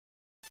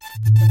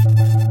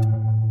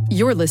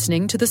You're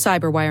listening to the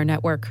Cyberwire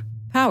Network,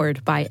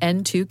 powered by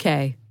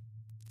N2K.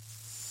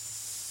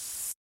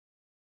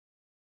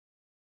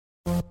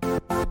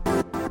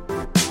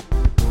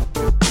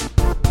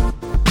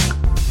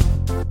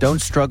 Don't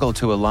struggle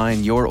to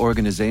align your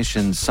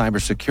organization's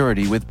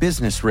cybersecurity with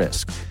business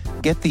risk.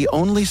 Get the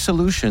only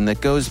solution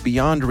that goes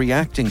beyond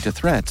reacting to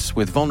threats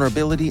with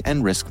vulnerability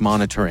and risk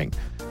monitoring.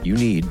 You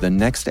need the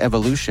next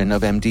evolution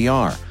of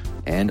MDR,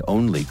 and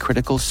only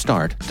Critical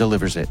Start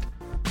delivers it.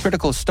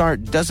 Critical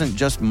Start doesn't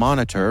just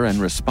monitor and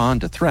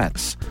respond to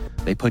threats.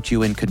 They put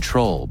you in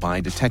control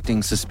by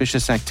detecting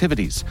suspicious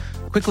activities,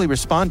 quickly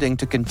responding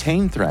to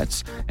contain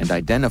threats, and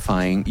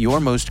identifying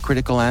your most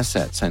critical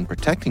assets and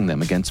protecting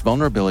them against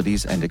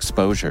vulnerabilities and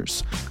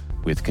exposures.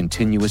 With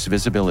continuous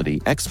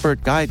visibility,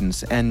 expert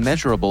guidance, and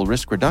measurable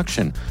risk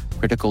reduction,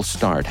 Critical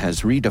Start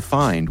has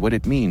redefined what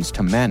it means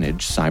to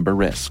manage cyber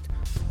risk.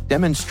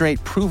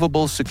 Demonstrate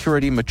provable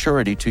security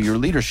maturity to your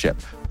leadership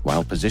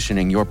while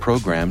positioning your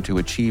program to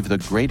achieve the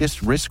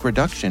greatest risk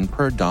reduction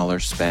per dollar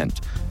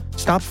spent.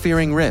 Stop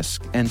fearing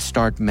risk and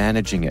start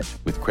managing it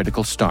with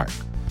Critical Start.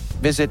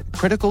 Visit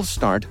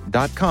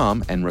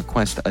criticalstart.com and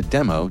request a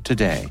demo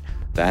today.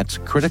 That's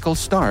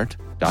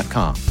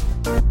criticalstart.com.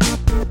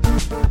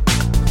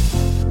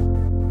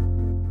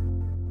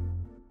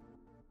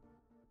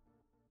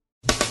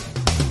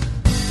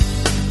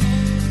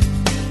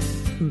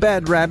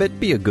 BadRabbit,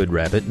 be a good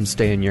rabbit and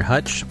stay in your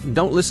hutch.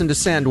 Don't listen to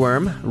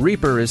Sandworm.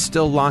 Reaper is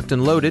still locked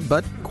and loaded,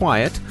 but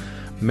quiet.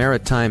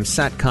 Maritime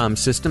SATCOM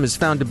system is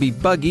found to be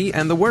buggy,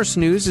 and the worst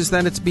news is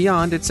that it's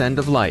beyond its end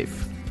of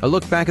life. A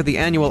look back at the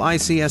annual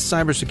ICS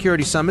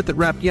Cybersecurity Summit that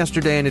wrapped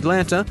yesterday in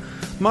Atlanta.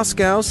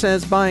 Moscow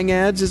says buying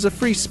ads is a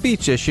free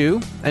speech issue,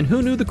 and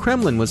who knew the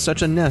Kremlin was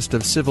such a nest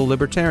of civil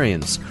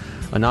libertarians?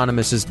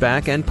 Anonymous is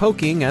back and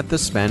poking at the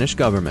Spanish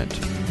government.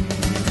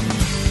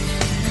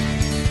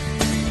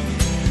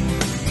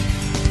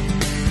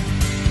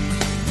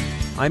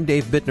 I'm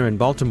Dave Bittner in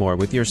Baltimore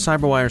with your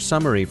CyberWire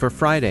summary for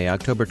Friday,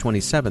 October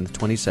 27,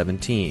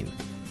 2017.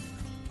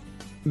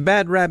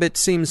 BadRabbit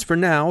seems for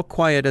now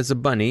quiet as a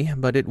bunny,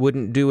 but it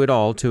wouldn't do at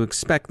all to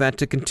expect that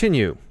to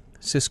continue.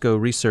 Cisco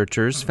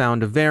researchers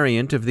found a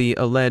variant of the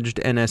alleged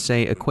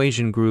NSA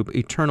equation group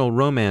Eternal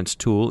Romance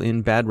tool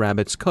in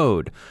BadRabbit's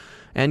code.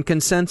 And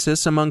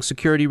consensus among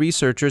security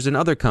researchers and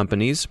other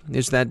companies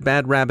is that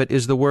BadRabbit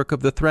is the work of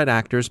the threat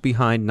actors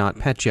behind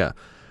NotPetya.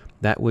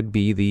 That would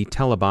be the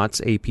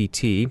Telebot's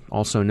APT,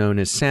 also known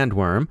as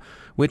Sandworm,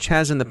 which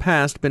has in the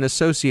past been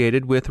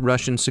associated with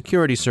Russian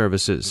security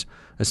services,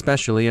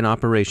 especially in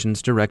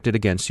operations directed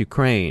against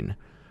Ukraine.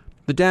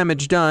 The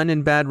damage done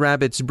in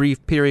BadRabbit's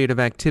brief period of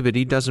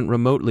activity doesn't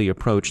remotely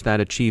approach that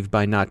achieved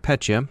by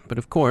NotPetya, but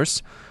of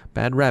course,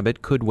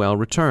 BadRabbit could well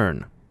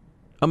return.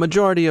 A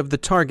majority of the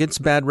targets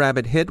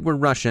BadRabbit hit were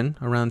Russian,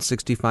 around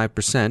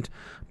 65%,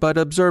 but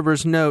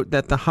observers note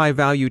that the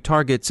high-value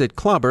targets it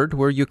clobbered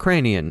were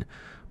Ukrainian.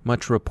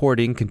 Much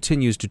reporting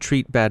continues to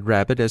treat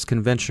BadRabbit as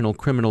conventional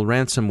criminal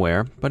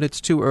ransomware, but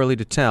it's too early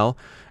to tell,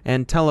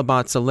 and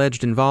Telebot's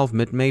alleged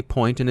involvement may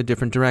point in a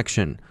different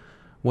direction.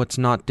 What's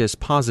not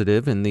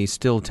dispositive in the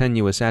still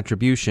tenuous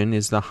attribution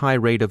is the high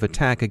rate of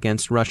attack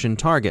against Russian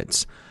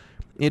targets.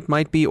 It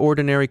might be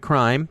ordinary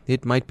crime,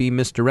 it might be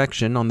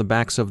misdirection on the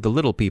backs of the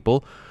little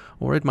people,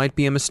 or it might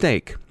be a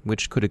mistake,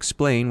 which could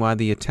explain why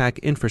the attack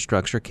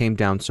infrastructure came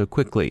down so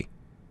quickly.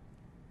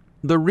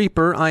 The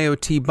Reaper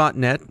IoT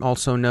botnet,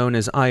 also known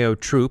as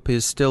IO-Troop,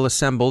 is still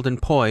assembled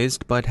and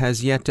poised, but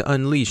has yet to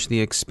unleash the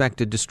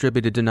expected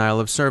distributed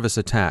denial-of-service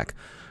attack.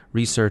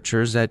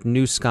 Researchers at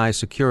New Sky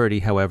Security,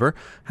 however,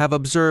 have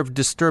observed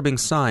disturbing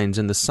signs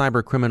in the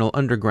cybercriminal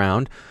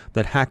underground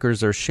that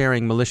hackers are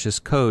sharing malicious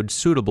code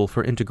suitable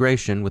for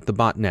integration with the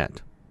botnet.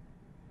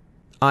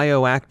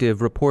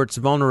 IOActive reports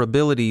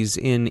vulnerabilities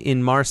in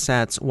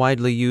Inmarsat's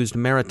widely used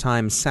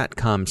maritime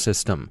SATCOM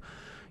system.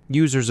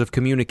 Users of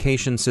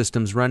communication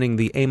systems running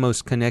the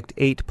Amos Connect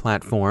 8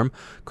 platform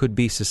could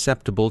be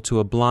susceptible to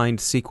a blind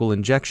SQL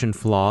injection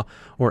flaw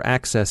or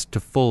access to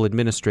full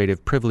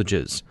administrative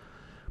privileges.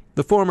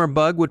 The former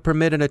bug would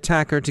permit an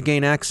attacker to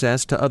gain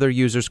access to other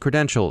users'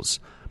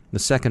 credentials. The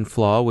second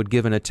flaw would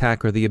give an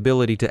attacker the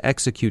ability to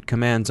execute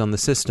commands on the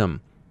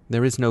system.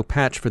 There is no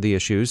patch for the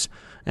issues,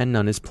 and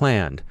none is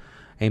planned.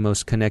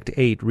 Amos Connect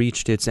 8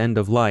 reached its end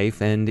of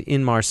life, and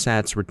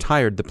Inmarsat's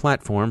retired the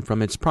platform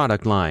from its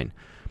product line.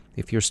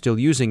 If you're still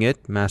using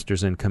it,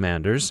 Masters and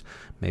Commanders,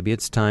 maybe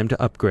it's time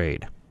to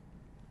upgrade.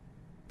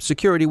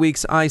 Security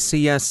Week's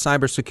ICS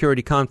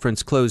Cybersecurity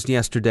Conference closed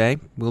yesterday.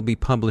 We'll be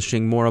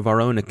publishing more of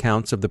our own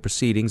accounts of the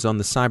proceedings on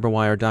the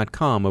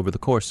cyberwire.com over the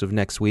course of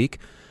next week.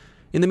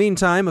 In the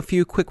meantime, a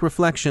few quick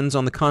reflections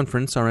on the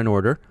conference are in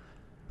order.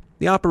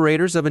 The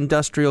operators of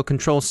industrial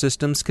control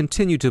systems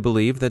continue to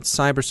believe that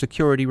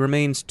cybersecurity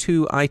remains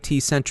too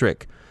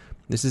IT-centric.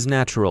 This is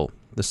natural.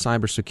 The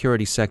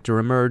cybersecurity sector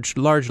emerged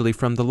largely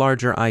from the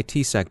larger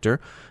IT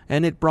sector,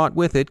 and it brought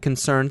with it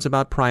concerns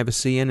about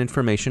privacy and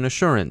information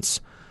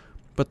assurance.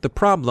 But the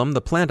problem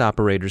the plant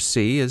operators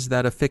see is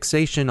that a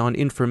fixation on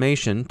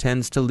information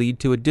tends to lead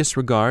to a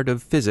disregard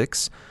of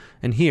physics,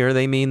 And here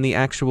they mean the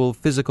actual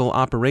physical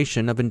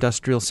operation of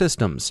industrial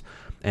systems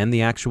and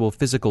the actual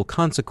physical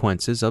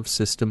consequences of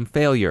system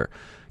failure,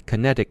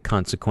 kinetic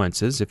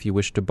consequences if you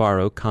wish to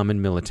borrow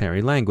common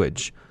military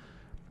language.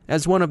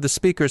 As one of the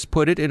speakers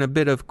put it in a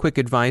bit of quick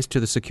advice to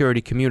the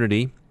security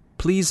community,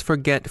 please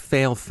forget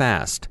fail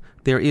fast.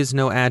 There is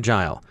no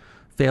agile.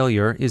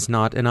 Failure is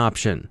not an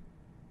option.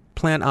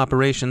 Plant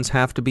operations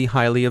have to be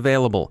highly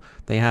available,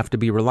 they have to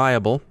be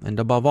reliable, and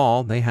above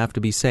all, they have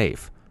to be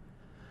safe.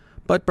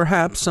 But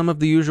perhaps some of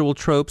the usual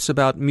tropes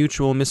about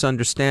mutual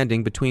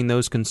misunderstanding between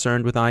those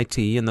concerned with IT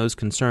and those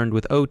concerned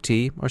with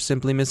OT are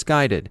simply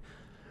misguided.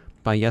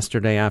 By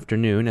yesterday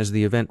afternoon, as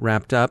the event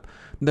wrapped up,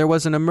 there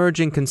was an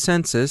emerging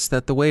consensus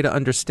that the way to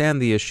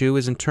understand the issue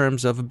is in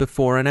terms of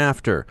before and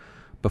after.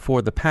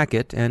 Before the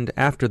packet and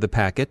after the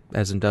packet,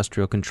 as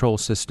Industrial Control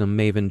System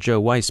maven Joe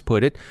Weiss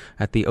put it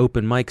at the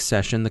open mic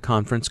session the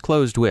conference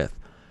closed with.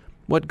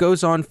 What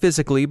goes on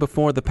physically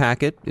before the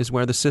packet is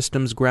where the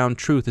system's ground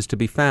truth is to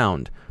be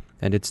found,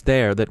 and it's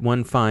there that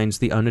one finds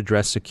the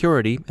unaddressed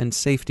security and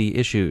safety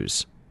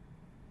issues.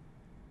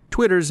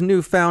 Twitter's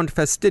newfound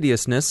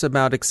fastidiousness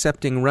about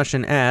accepting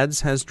Russian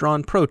ads has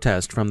drawn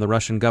protest from the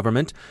Russian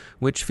government,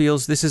 which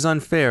feels this is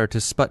unfair to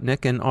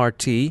Sputnik and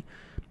RT.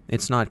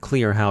 It's not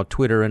clear how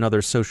Twitter and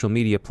other social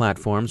media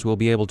platforms will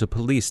be able to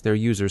police their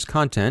users'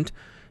 content.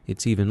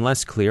 It's even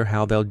less clear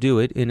how they'll do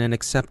it in an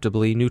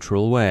acceptably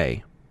neutral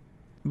way.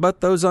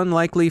 But those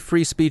unlikely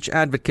free speech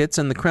advocates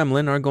in the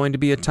Kremlin are going to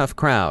be a tough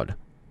crowd.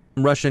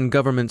 Russian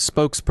government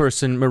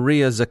spokesperson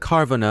Maria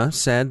Zakharova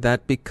said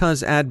that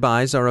because ad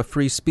buys are a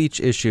free speech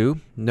issue,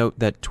 note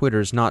that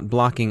Twitter's not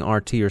blocking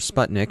RT or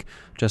Sputnik,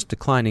 just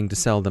declining to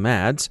sell them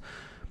ads,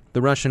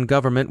 the Russian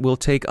government will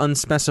take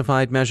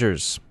unspecified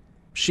measures.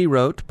 She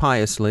wrote,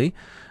 piously,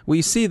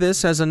 "We see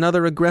this as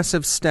another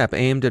aggressive step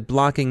aimed at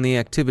blocking the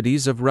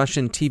activities of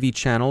Russian TV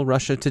channel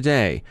Russia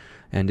Today,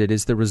 and it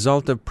is the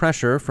result of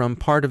pressure from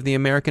part of the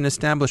American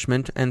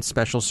establishment and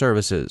special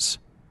services."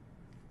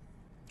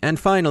 And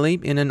finally,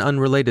 in an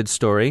unrelated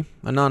story,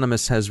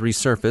 Anonymous has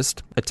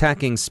resurfaced,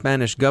 attacking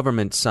Spanish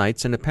government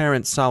sites in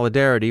apparent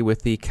solidarity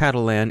with the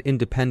Catalan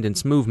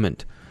independence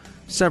movement.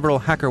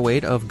 Several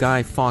hackerweight of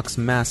Guy Fawkes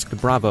masked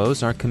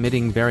bravos are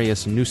committing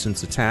various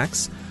nuisance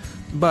attacks,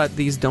 but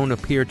these don't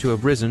appear to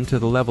have risen to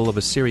the level of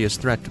a serious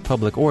threat to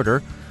public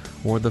order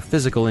or the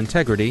physical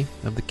integrity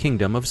of the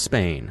Kingdom of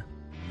Spain.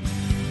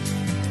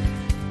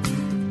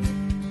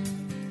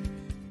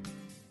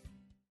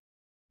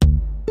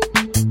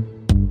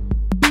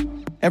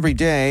 Every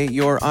day,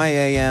 your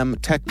IAM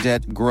tech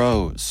debt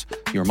grows.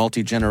 Your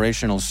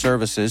multi-generational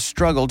services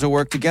struggle to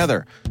work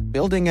together.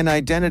 Building an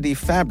identity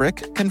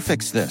fabric can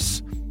fix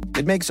this.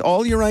 It makes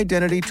all your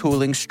identity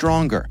tooling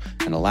stronger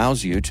and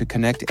allows you to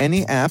connect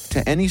any app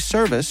to any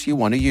service you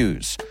want to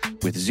use,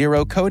 with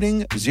zero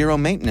coding, zero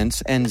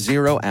maintenance, and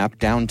zero app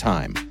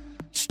downtime.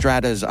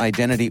 Strata's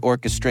identity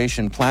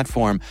orchestration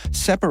platform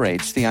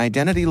separates the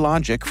identity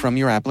logic from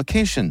your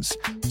applications,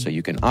 so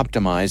you can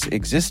optimize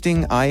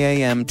existing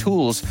IAM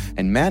tools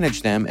and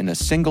manage them in a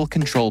single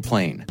control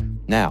plane.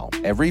 Now,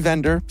 every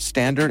vendor,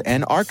 standard,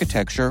 and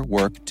architecture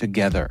work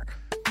together.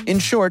 In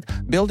short,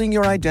 building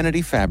your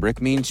identity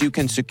fabric means you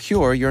can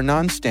secure your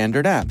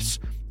non-standard apps,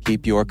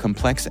 keep your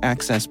complex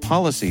access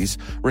policies,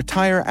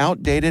 retire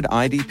outdated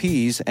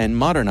IDPs, and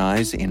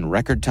modernize in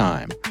record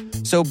time.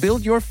 So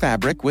build your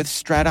fabric with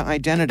Strata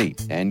Identity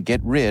and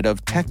get rid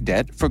of tech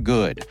debt for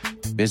good.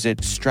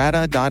 Visit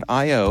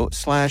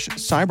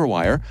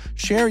strata.io/cyberwire,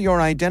 share your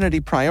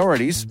identity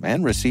priorities,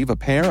 and receive a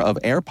pair of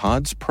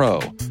AirPods Pro.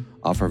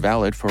 Offer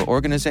valid for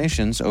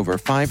organizations over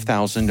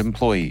 5,000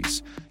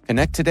 employees.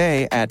 Connect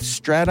today at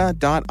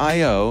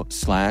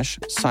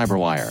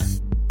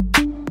strata.io/cyberwire.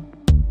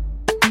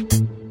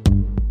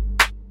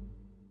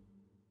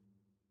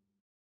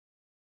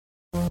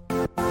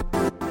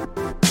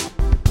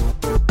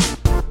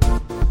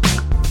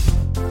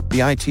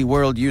 The IT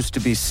world used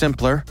to be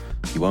simpler.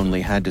 You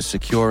only had to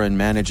secure and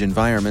manage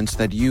environments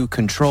that you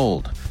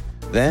controlled.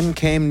 Then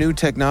came new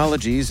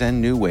technologies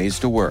and new ways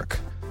to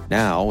work.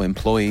 Now,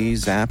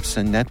 employees, apps,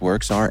 and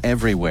networks are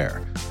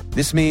everywhere.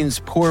 This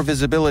means poor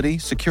visibility,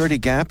 security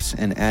gaps,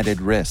 and added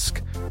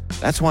risk.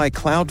 That's why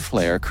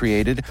Cloudflare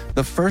created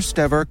the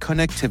first-ever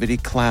connectivity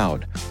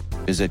cloud.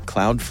 Visit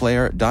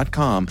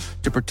cloudflare.com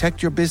to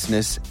protect your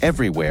business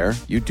everywhere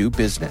you do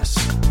business.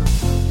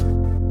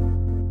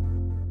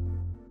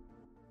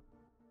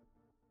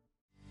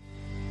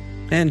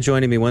 And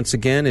joining me once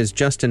again is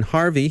Justin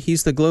Harvey.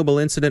 He's the Global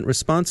Incident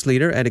Response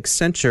Leader at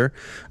Accenture.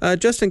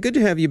 Justin, good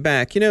to have you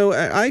back. You know,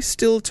 I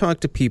still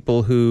talk to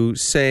people who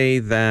say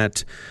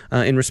that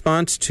in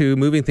response to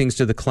moving things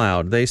to the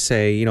cloud, they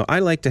say, you know, I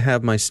like to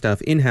have my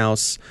stuff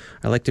in-house.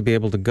 I like to be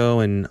able to go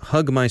and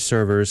hug my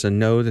servers and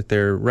know that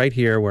they're right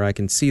here where I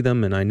can see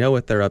them and I know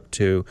what they're up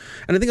to.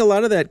 And I think a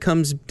lot of that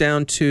comes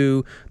down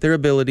to their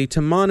ability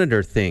to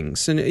monitor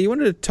things. And you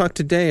wanted to talk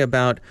today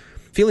about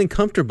feeling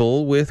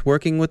comfortable with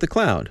working with the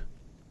cloud.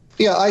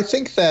 Yeah, I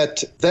think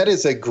that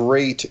is a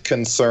great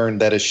concern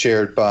that is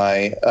shared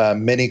by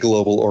many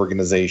global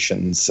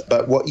organizations.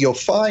 But what you'll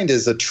find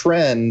is a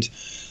trend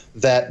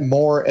that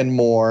more and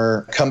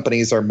more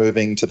companies are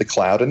moving to the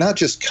cloud, and not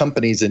just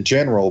companies in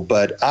general,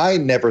 but I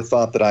never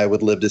thought that I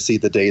would live to see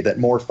the day that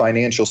more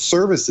financial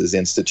services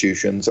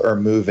institutions are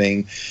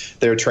moving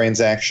their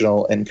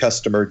transactional and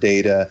customer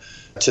data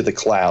to the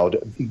cloud,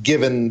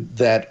 given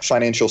that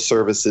financial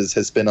services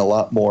has been a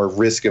lot more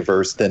risk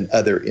averse than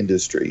other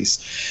industries.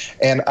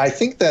 And I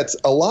think that's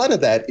a lot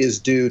of that is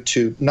due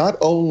to not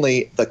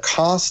only the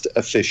cost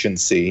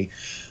efficiency,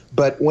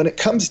 but when it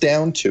comes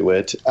down to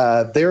it,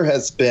 there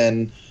has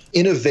been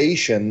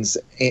innovations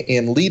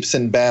in leaps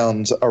and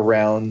bounds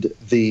around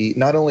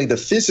not only the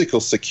physical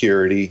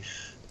security,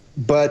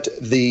 but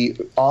the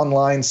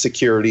online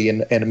security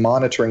and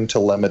monitoring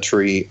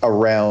telemetry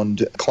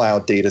around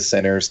cloud data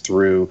centers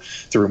through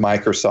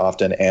Microsoft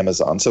and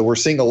Amazon. So we're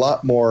seeing a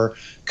lot more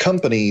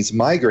companies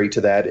migrate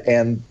to that.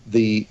 And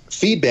the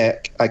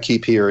feedback I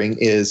keep hearing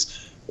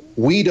is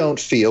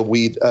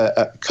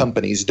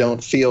companies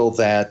don't feel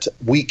that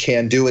we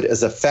can do it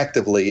as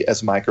effectively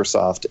as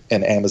Microsoft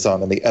and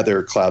Amazon and the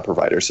other cloud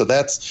providers. So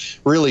that's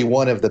really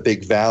one of the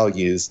big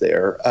values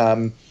there.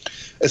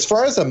 As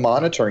far as a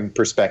monitoring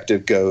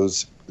perspective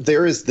goes,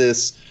 there is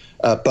this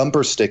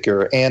bumper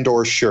sticker and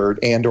or shirt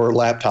and or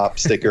laptop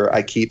sticker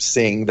I keep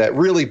seeing that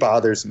really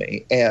bothers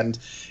me. And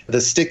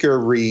the sticker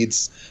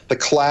reads, "The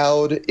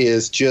cloud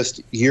is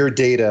just your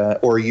data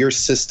or your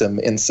system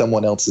in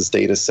someone else's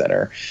data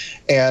center."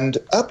 And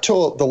up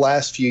till the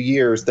last few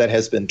years, that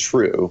has been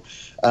true.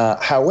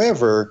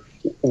 However,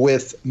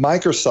 with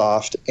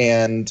Microsoft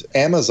and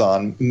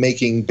Amazon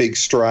making big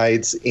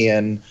strides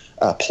in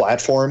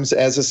platforms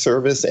as a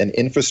service and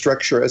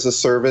infrastructure as a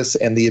service,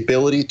 and the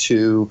ability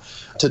to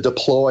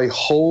deploy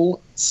whole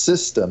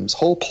systems,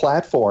 whole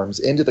platforms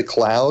into the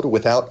cloud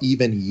without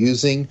even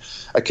using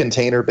a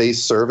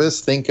container-based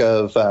service.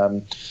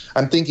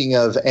 I'm thinking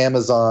of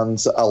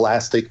Amazon's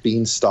Elastic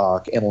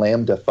Beanstalk and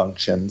Lambda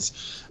functions.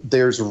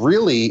 There's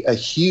really a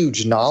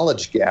huge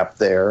knowledge gap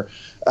there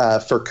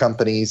for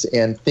companies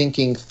in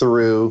thinking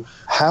through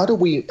how do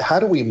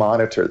we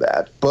monitor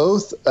that.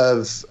 Both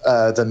of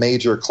the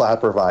major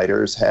cloud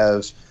providers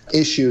have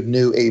issued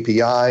new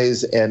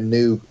APIs and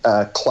new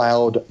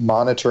cloud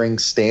monitoring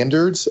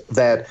standards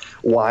that,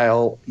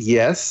 while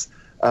yes,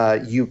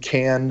 you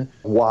can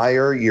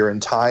wire your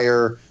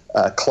entire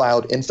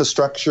cloud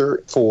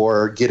infrastructure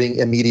for getting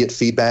immediate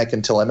feedback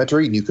and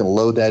telemetry, and you can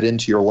load that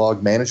into your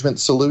log management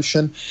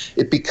solution,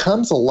 it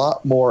becomes a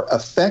lot more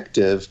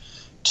effective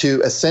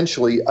to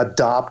essentially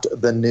adopt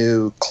the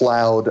new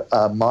cloud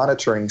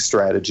monitoring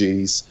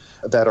strategies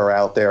that are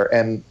out there,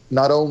 and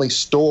not only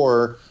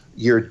store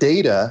your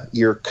data,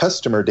 your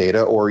customer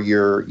data or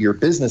your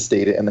business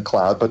data in the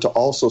cloud, but to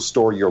also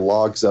store your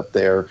logs up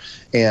there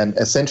and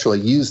essentially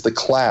use the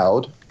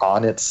cloud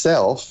on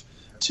itself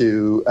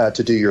to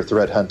do your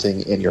threat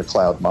hunting in your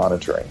cloud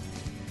monitoring.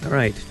 All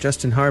right.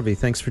 Justin Harvey,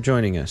 thanks for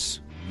joining us.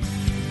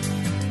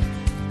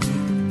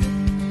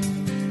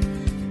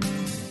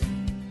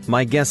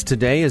 My guest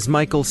today is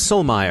Michael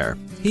Solmeyer.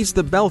 He's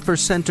the Belfer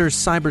Center's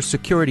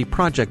Cybersecurity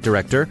Project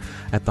Director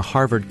at the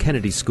Harvard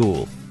Kennedy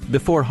School.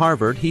 Before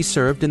Harvard, he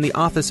served in the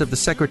Office of the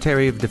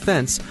Secretary of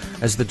Defense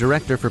as the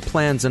Director for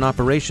Plans and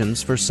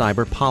Operations for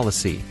Cyber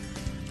Policy.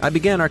 I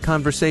began our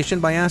conversation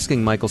by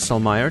asking Michael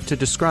Solmeyer to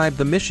describe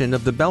the mission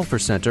of the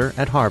Belfer Center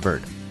at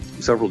Harvard.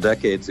 Several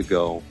decades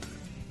ago,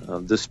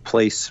 this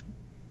place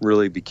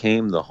really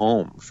became the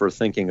home for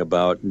thinking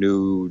about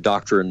new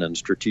doctrine and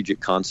strategic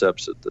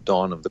concepts at the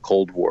dawn of the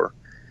Cold War.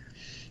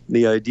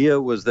 The idea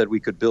was that we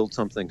could build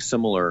something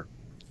similar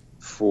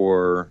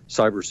for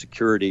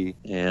cybersecurity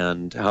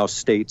and how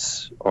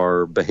states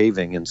are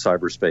behaving in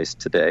cyberspace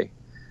today.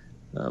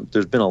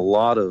 There's been a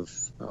lot of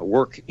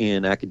work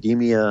in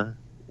academia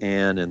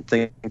and in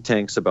think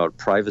tanks about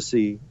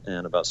privacy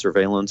and about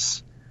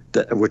surveillance,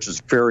 which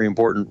is very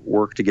important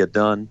work to get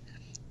done,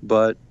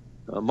 but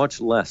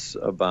much less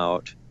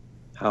about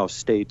how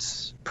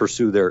states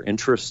pursue their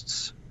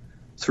interests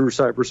through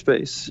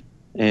cyberspace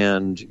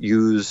and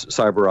use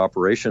cyber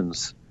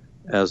operations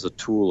as a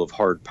tool of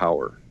hard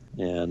power.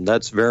 And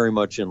that's very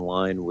much in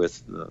line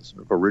with the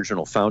sort of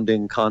original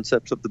founding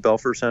concepts of the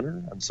Belfer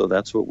Center. And so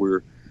that's what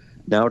we're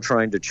now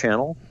trying to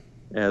channel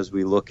as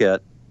we look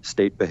at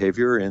state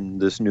behavior in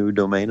this new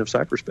domain of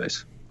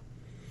cyberspace.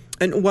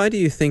 And why do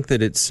you think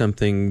that it's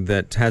something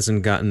that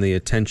hasn't gotten the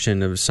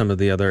attention of some of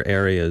the other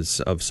areas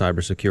of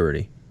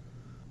cybersecurity?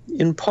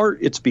 In part,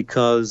 it's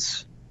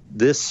because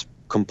this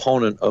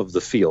component of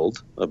the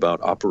field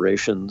about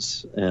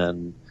operations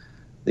and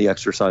the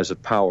exercise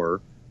of power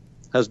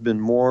has been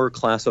more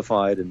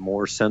classified and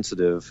more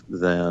sensitive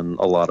than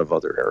a lot of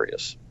other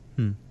areas.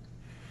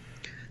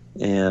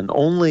 And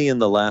only in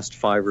the last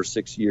 5 or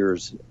 6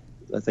 years,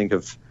 I think,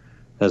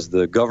 has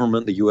the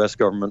government, the U.S.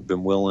 government,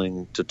 been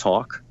willing to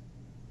talk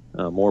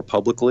more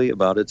publicly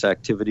about its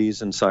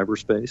activities in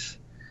cyberspace.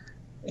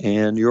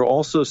 And you're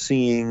also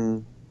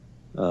seeing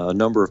a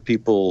number of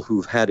people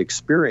who've had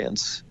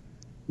experience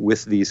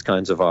with these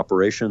kinds of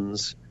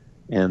operations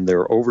and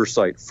their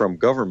oversight from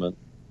government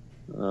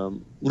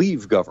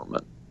leave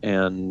government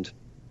and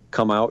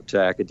come out to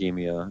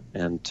academia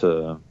and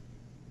to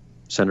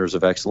centers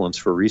of excellence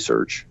for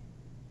research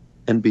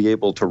and be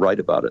able to write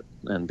about it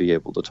and be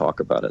able to talk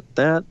about it.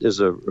 That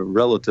is a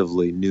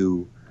relatively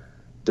new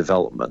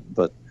development,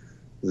 but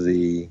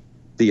the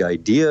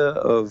idea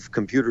of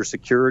computer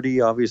security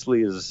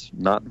obviously is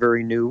not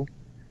very new.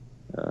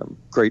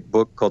 Great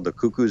book called The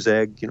Cuckoo's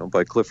Egg,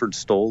 by Clifford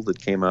Stoll that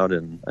came out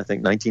in, I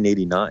think,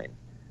 1989,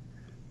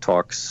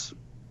 talks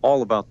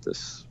all about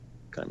this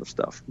kind of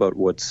stuff. But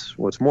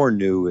what's more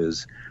new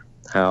is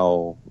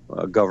how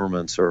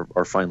governments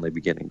are finally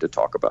beginning to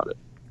talk about it.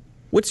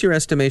 What's your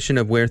estimation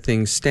of where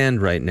things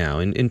stand right now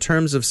in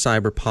terms of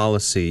cyber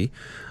policy?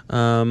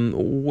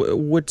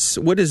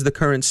 What is the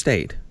current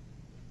state?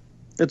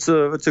 It's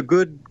a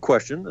good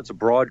question. It's a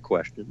broad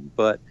question,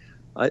 but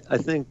I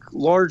think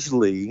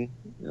largely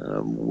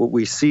what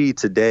we see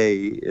today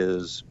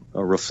is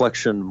a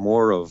reflection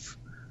more of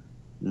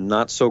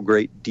not so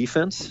great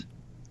defense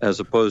as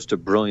opposed to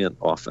brilliant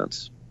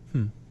offense.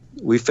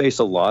 We face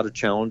a lot of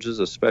challenges,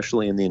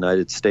 especially in the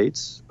United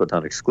States, but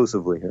not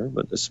exclusively here,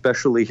 but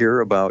especially here,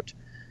 about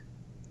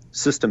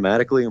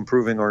systematically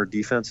improving our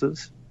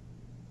defenses,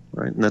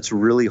 right? And that's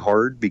really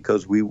hard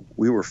because we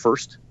were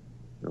first.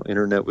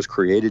 Internet was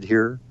created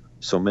here.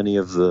 So many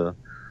of the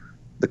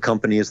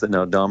companies that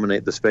now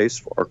dominate the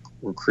space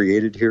were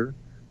created here.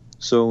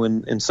 So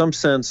in some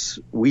sense,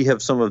 we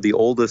have some of the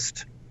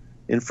oldest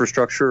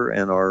infrastructure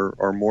and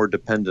are more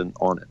dependent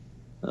on it.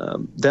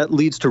 That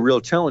leads to real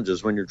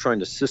challenges when you're trying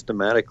to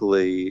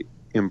systematically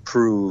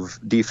improve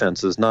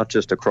defenses, not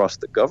just across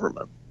the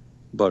government,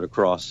 but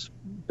across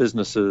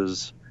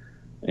businesses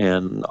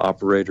and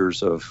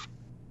operators of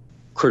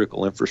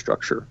critical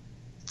infrastructure.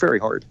 Very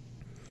hard.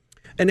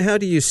 And how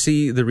do you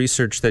see the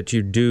research that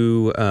you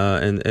do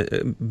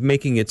and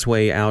making its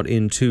way out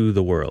into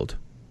the world?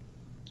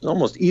 It's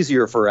almost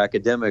easier for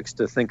academics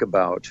to think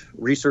about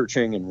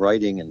researching and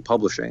writing and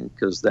publishing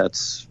because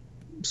that's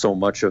so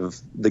much of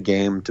the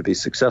game to be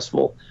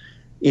successful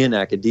in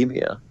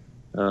academia.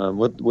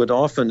 What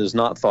often is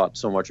not thought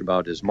so much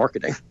about is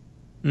marketing.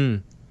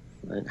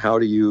 Right? How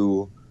do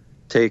you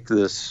take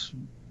this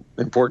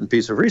important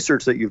piece of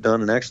research that you've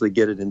done and actually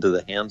get it into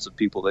the hands of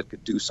people that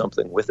could do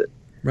something with it?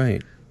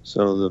 Right.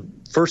 So the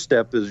first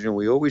step is,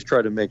 we always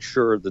try to make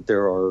sure that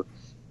there are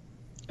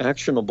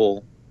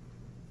actionable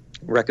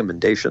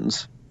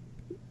recommendations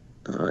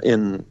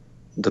in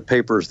the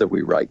papers that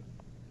we write.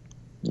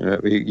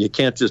 You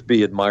can't just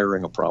be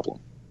admiring a problem.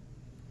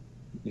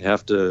 You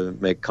have to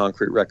make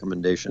concrete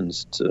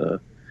recommendations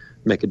to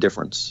make a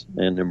difference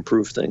and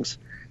improve things.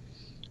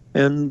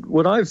 And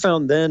what I've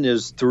found then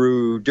is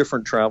through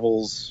different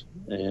travels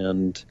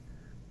and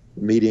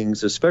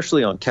meetings,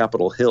 especially on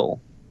Capitol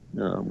Hill,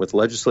 with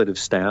legislative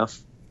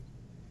staff,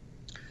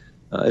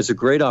 is a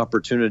great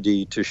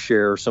opportunity to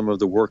share some of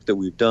the work that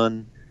we've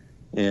done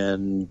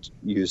and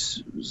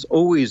use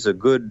always a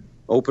good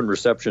open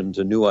reception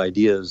to new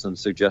ideas and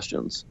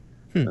suggestions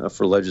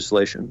for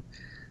legislation.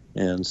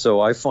 And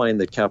so I find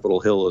that Capitol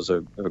Hill is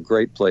a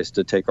great place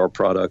to take our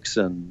products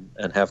and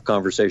have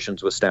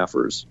conversations with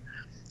staffers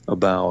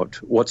about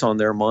what's on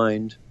their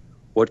mind,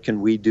 what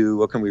can we do,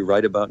 what can we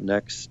write about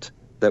next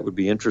that would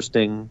be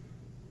interesting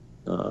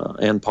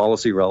and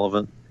policy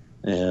relevant.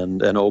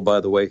 And oh,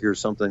 by the way, here's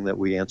something that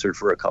we answered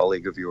for a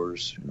colleague of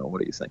yours. What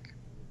do you think?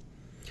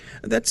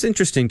 That's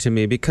interesting to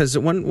me because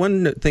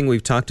one thing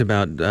we've talked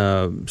about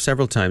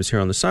several times here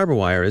on the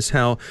Cyberwire is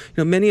how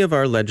many of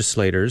our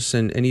legislators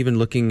and even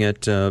looking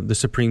at the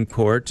Supreme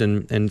Court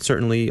and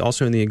certainly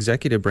also in the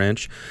executive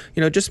branch,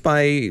 just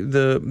by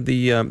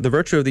the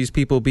virtue of these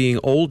people being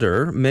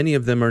older, many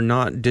of them are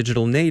not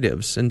digital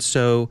natives, and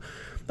so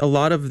a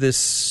lot of this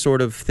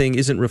sort of thing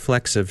isn't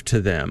reflexive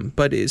to them.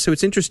 So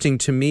it's interesting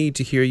to me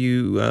to hear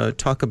you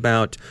talk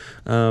about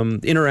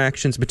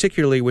interactions,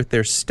 particularly with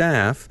their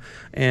staff,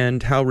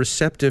 and how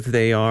receptive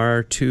they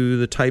are to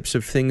the types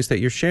of things that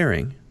you're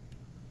sharing.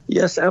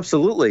 Yes,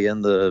 absolutely.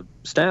 And the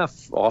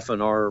staff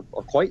often are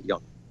quite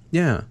young.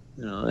 Yeah.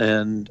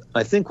 And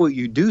I think what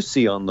you do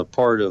see on the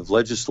part of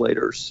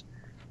legislators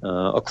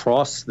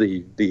across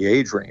the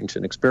age range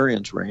and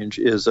experience range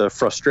is a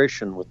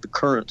frustration with the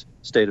current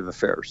state of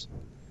affairs.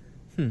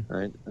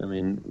 Right? I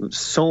mean,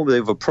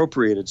 they've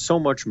appropriated so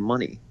much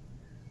money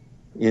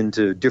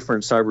into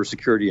different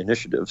cybersecurity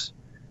initiatives,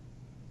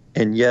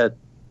 and yet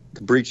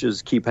the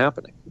breaches keep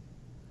happening.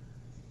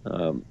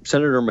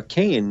 Senator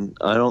McCain,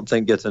 I don't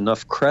think, gets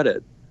enough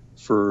credit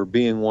for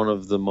being one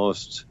of the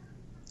most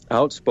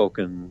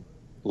outspoken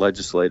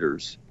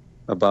legislators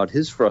about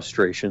his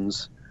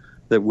frustrations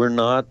that we're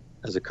not,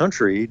 as a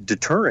country,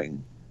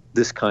 deterring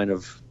this kind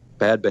of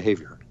bad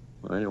behavior.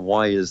 Right? And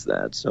why is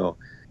that? So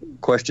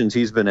questions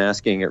he's been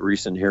asking at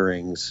recent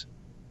hearings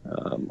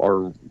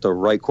are the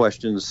right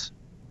questions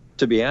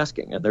to be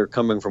asking, and they're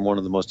coming from one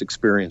of the most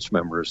experienced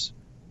members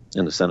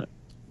in the Senate.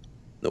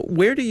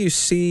 Where do you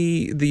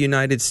see the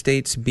United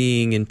States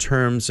being in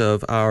terms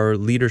of our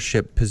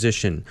leadership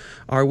position?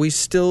 Are we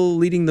still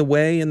leading the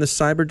way in the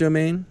cyber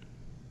domain?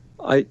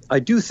 I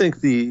do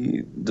think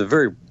the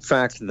very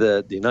fact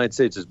that the United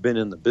States has been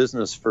in the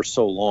business for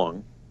so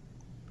long,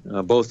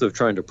 both of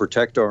trying to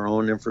protect our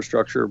own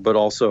infrastructure, but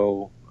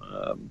also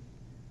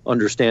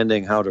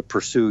understanding how to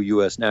pursue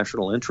U.S.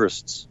 national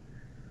interests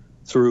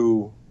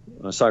through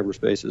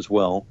cyberspace as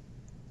well.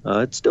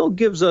 It still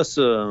gives us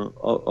a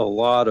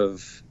lot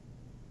of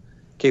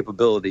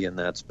capability in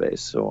that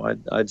space. So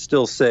I'd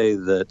still say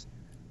that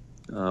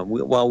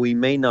while we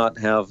may not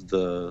have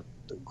the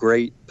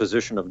great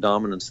position of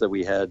dominance that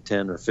we had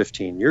 10 or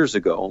 15 years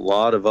ago, a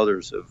lot of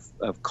others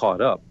have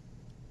caught up.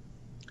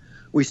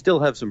 We still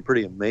have some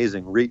pretty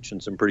amazing reach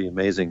and some pretty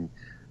amazing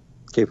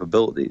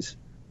capabilities.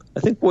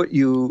 I think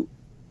to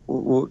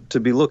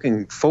be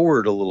looking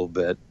forward a little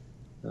bit,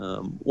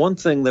 one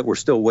thing that we're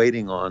still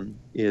waiting on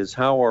is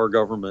how our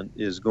government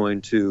is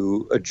going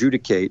to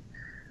adjudicate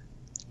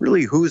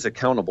really who's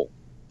accountable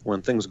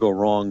when things go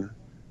wrong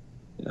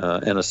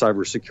and a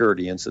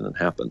cybersecurity incident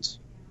happens.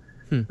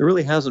 There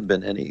really hasn't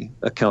been any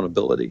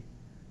accountability.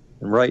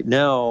 And right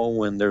now,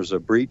 when there's a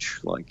breach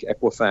like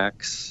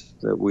Equifax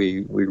that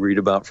we read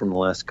about from the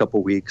last couple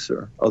of weeks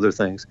or other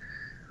things,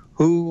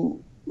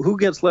 who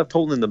gets left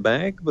holding the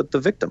bag but the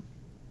victim,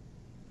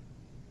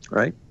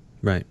 right?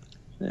 Right.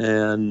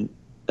 And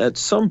at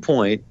some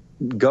point,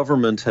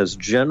 government has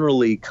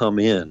generally come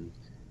in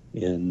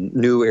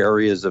new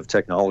areas of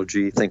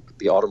technology, think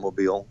the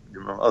automobile,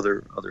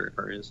 other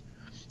areas.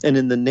 And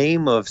in the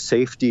name of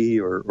safety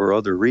or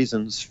other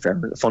reasons,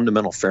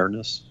 fundamental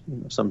fairness,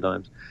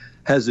 sometimes,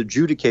 has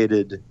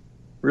adjudicated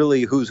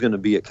really who's going to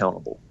be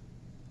accountable,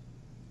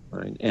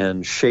 right?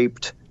 And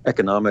shaped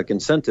economic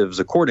incentives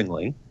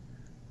accordingly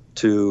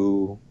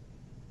to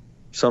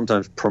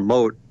sometimes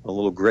promote a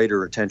little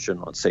greater attention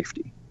on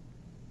safety.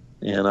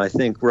 And I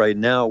think right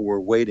now we're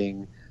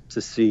waiting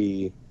to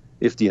see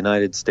if the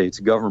United States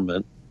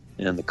government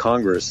and the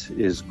Congress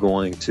is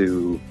going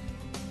to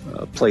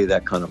play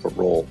that kind of a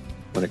role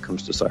when it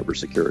comes to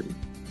cybersecurity.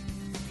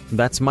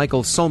 That's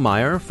Michael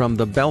Solmeyer from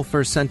the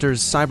Belfer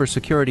Center's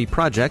Cybersecurity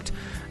Project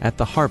at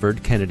the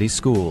Harvard Kennedy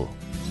School.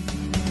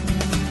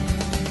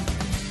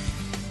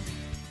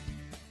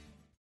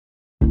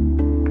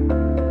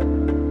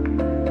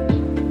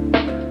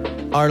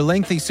 Are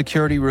lengthy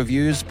security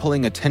reviews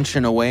pulling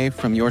attention away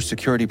from your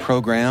security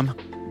program?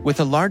 With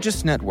the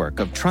largest network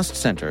of trust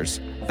centers,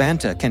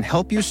 Vanta can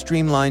help you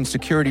streamline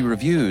security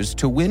reviews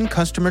to win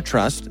customer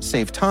trust,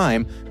 save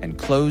time, and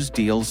close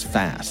deals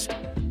fast.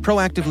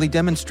 Proactively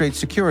demonstrate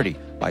security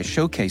by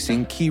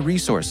showcasing key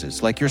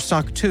resources like your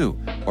SOC 2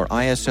 or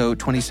ISO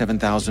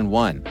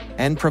 27001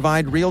 and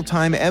provide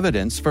real-time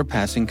evidence for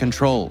passing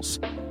controls.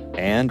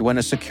 And when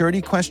a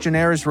security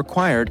questionnaire is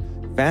required,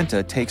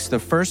 Vanta takes the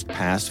first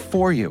pass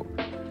for you.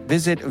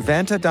 Visit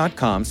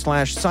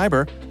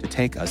vanta.com/cyber to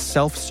take a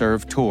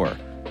self-serve tour.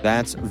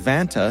 That's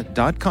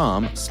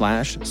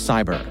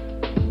vanta.com/cyber.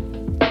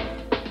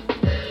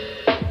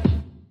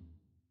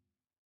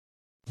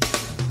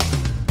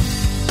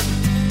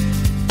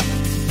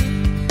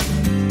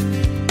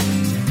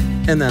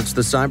 And that's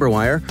the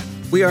Cyberwire.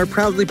 We are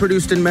proudly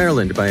produced in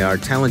Maryland by our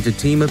talented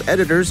team of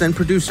editors and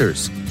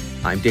producers.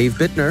 I'm Dave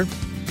Bittner.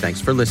 Thanks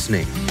for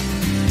listening.